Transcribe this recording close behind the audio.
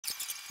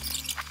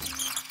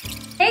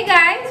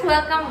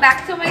Welcome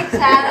back to my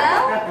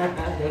channel.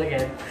 Do it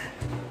again.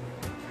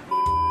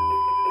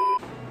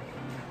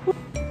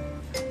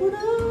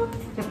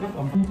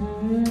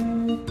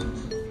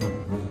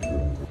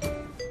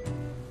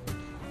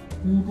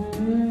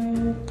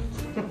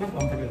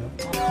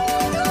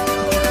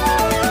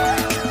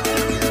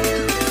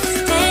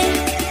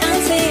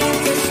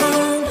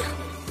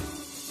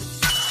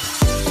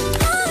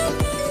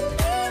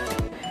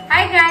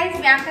 Hi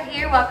guys, Bianca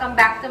here. Welcome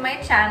back to my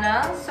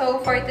channel. So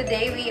for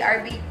today we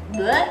are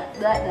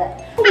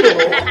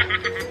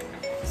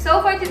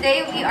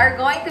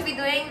going to be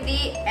doing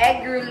the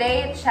egg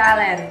roulette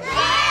challenge.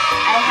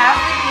 I have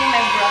with me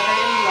my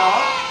brother-in-law,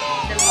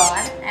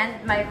 Devan, and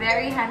my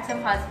very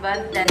handsome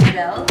husband,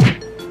 Denzel.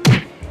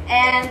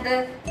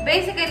 And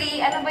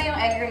basically, ano ba yung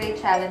egg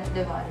roulette challenge,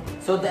 Devan?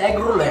 So the egg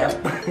roulette.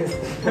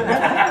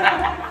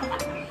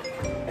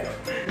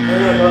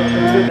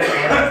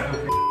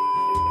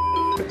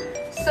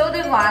 So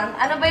Devan,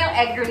 ano ba yung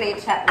egg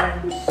roulette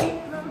challenge?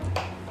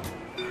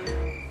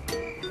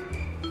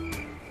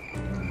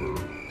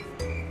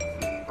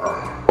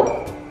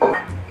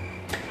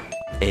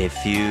 A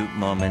few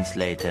moments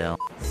later.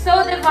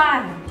 So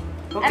Devan,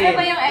 Okay. ano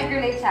ba yung egg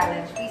roulette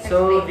challenge? Please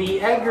So explain.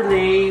 the egg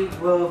relay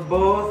will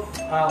both,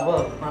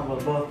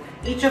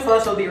 each of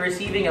us will be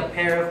receiving a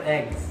pair of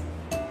eggs.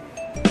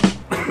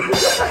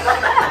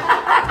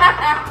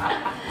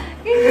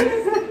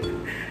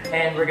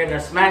 And we're gonna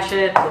smash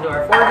it into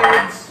our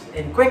foreheads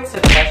in quick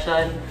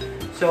succession.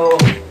 So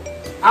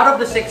out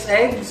of the 6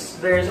 eggs,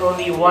 there's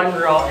only 1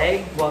 raw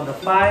egg, while the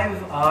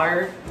 5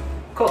 are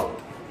cooked.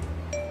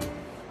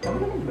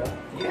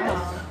 Yes.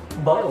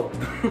 Boiled.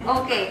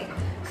 Okay.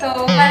 So,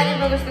 paano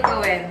ba gusto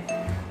gawin?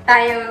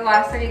 Tayo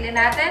gawa sa sarili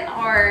natin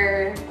or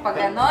pag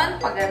ganon?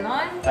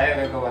 Tayo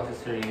gagawa sa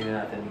sarili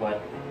natin,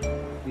 but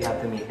we have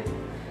to make it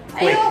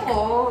quick.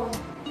 Ayoko.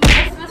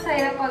 Mas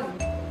masaya pag...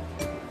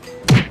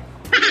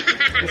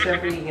 Kasi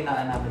syempre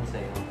hihinaan namin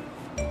sa'yo.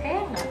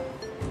 Kaya nga.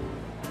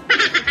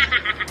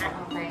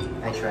 Okay.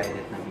 I tried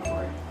it na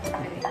before.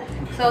 Okay.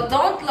 So,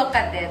 don't look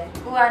at it.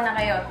 Kuha na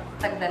kayo.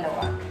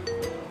 Tag-dalawa.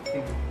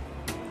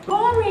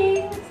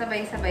 Boring!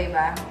 Sabay-sabay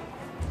ba?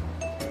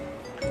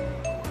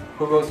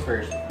 Who goes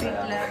first? Wait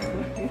lang.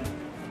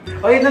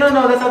 Oh,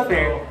 no, that's not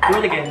fair. Do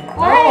it again.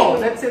 Why?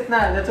 No, that's it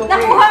na. That's okay.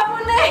 Nakuha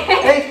mo na eh!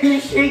 Hey,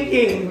 he's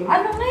shaking!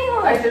 Ano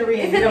ngayon? I should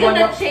read. Is it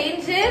gonna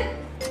change it?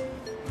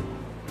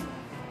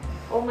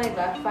 Oh my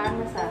gosh,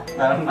 parang nasa akin.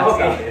 Parang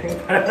Okay.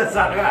 Para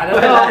sa akin, ano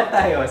Okay, ba? lahat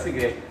tayo.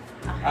 Sige.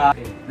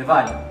 Okay.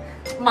 Devan.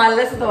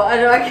 Malas to.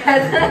 Ano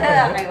agad?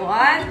 Okay,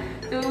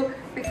 1,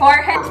 2,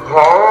 forehead.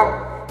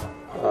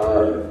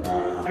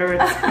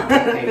 Hurts.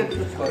 Okay.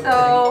 So,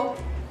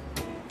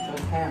 Show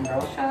the cam, bro.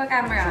 show the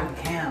camera. Show the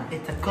cam.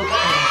 It's a cooked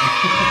egg.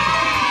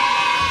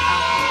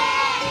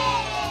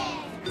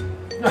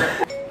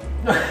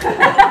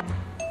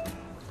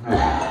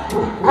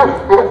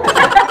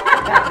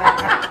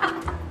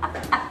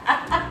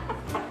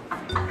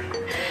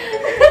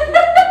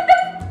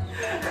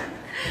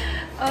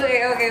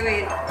 Okay,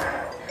 wait.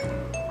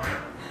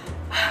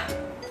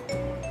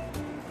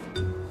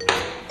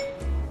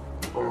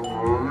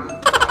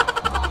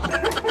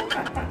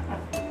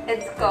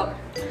 It's cooked.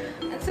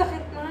 Ang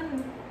sakit nun.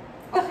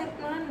 Bakit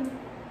nun?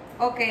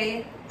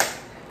 Okay.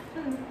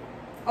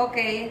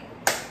 Okay.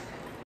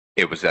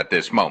 It was at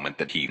this moment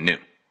that he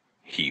knew.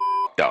 He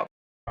f***ed up.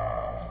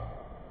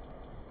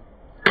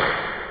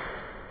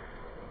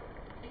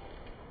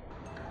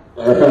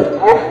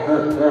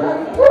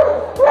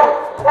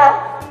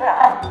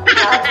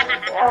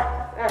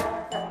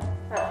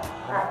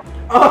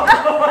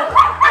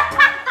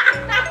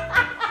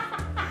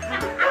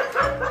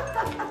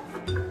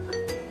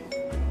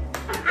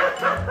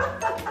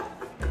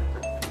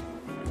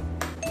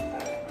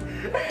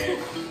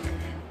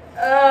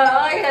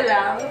 Okay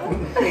lang.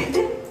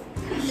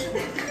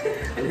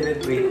 I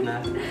didn't wait na.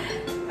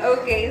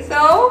 Okay, so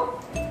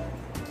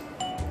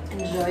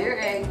enjoy your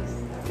eggs.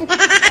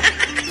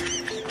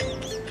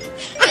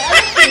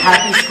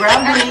 Happy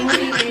scrambling!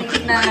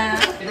 Feeling na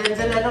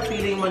Denzel, ano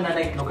feeling mo na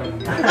naitlogan?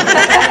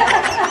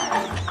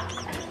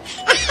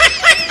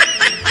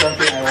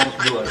 Something I won't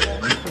do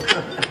again.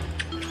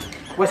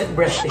 Was it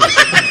breathtaking?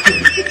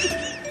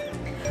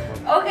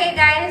 okay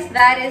guys,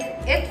 that is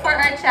it for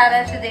our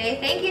challenge today.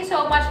 Thank you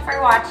so much for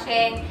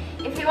watching.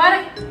 If you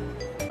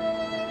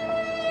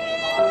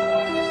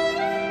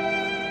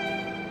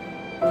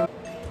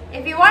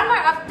want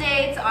more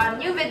updates on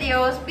new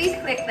videos, please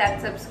click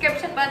that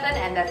subscription button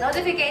and that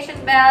notification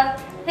bell.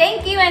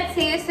 Thank you and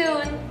see you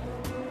soon.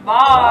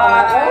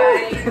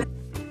 Bye!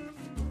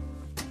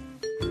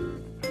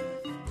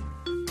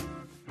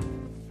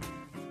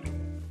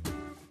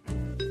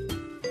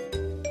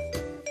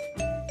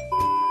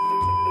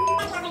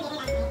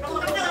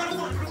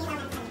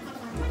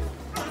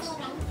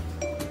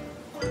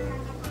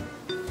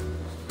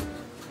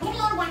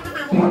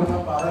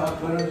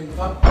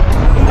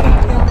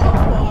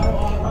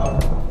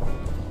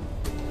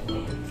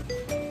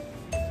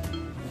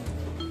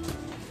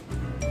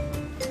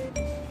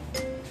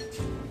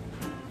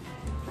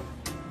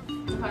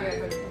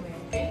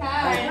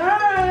 Hi.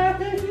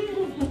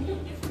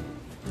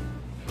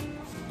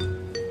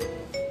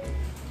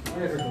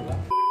 Where's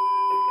the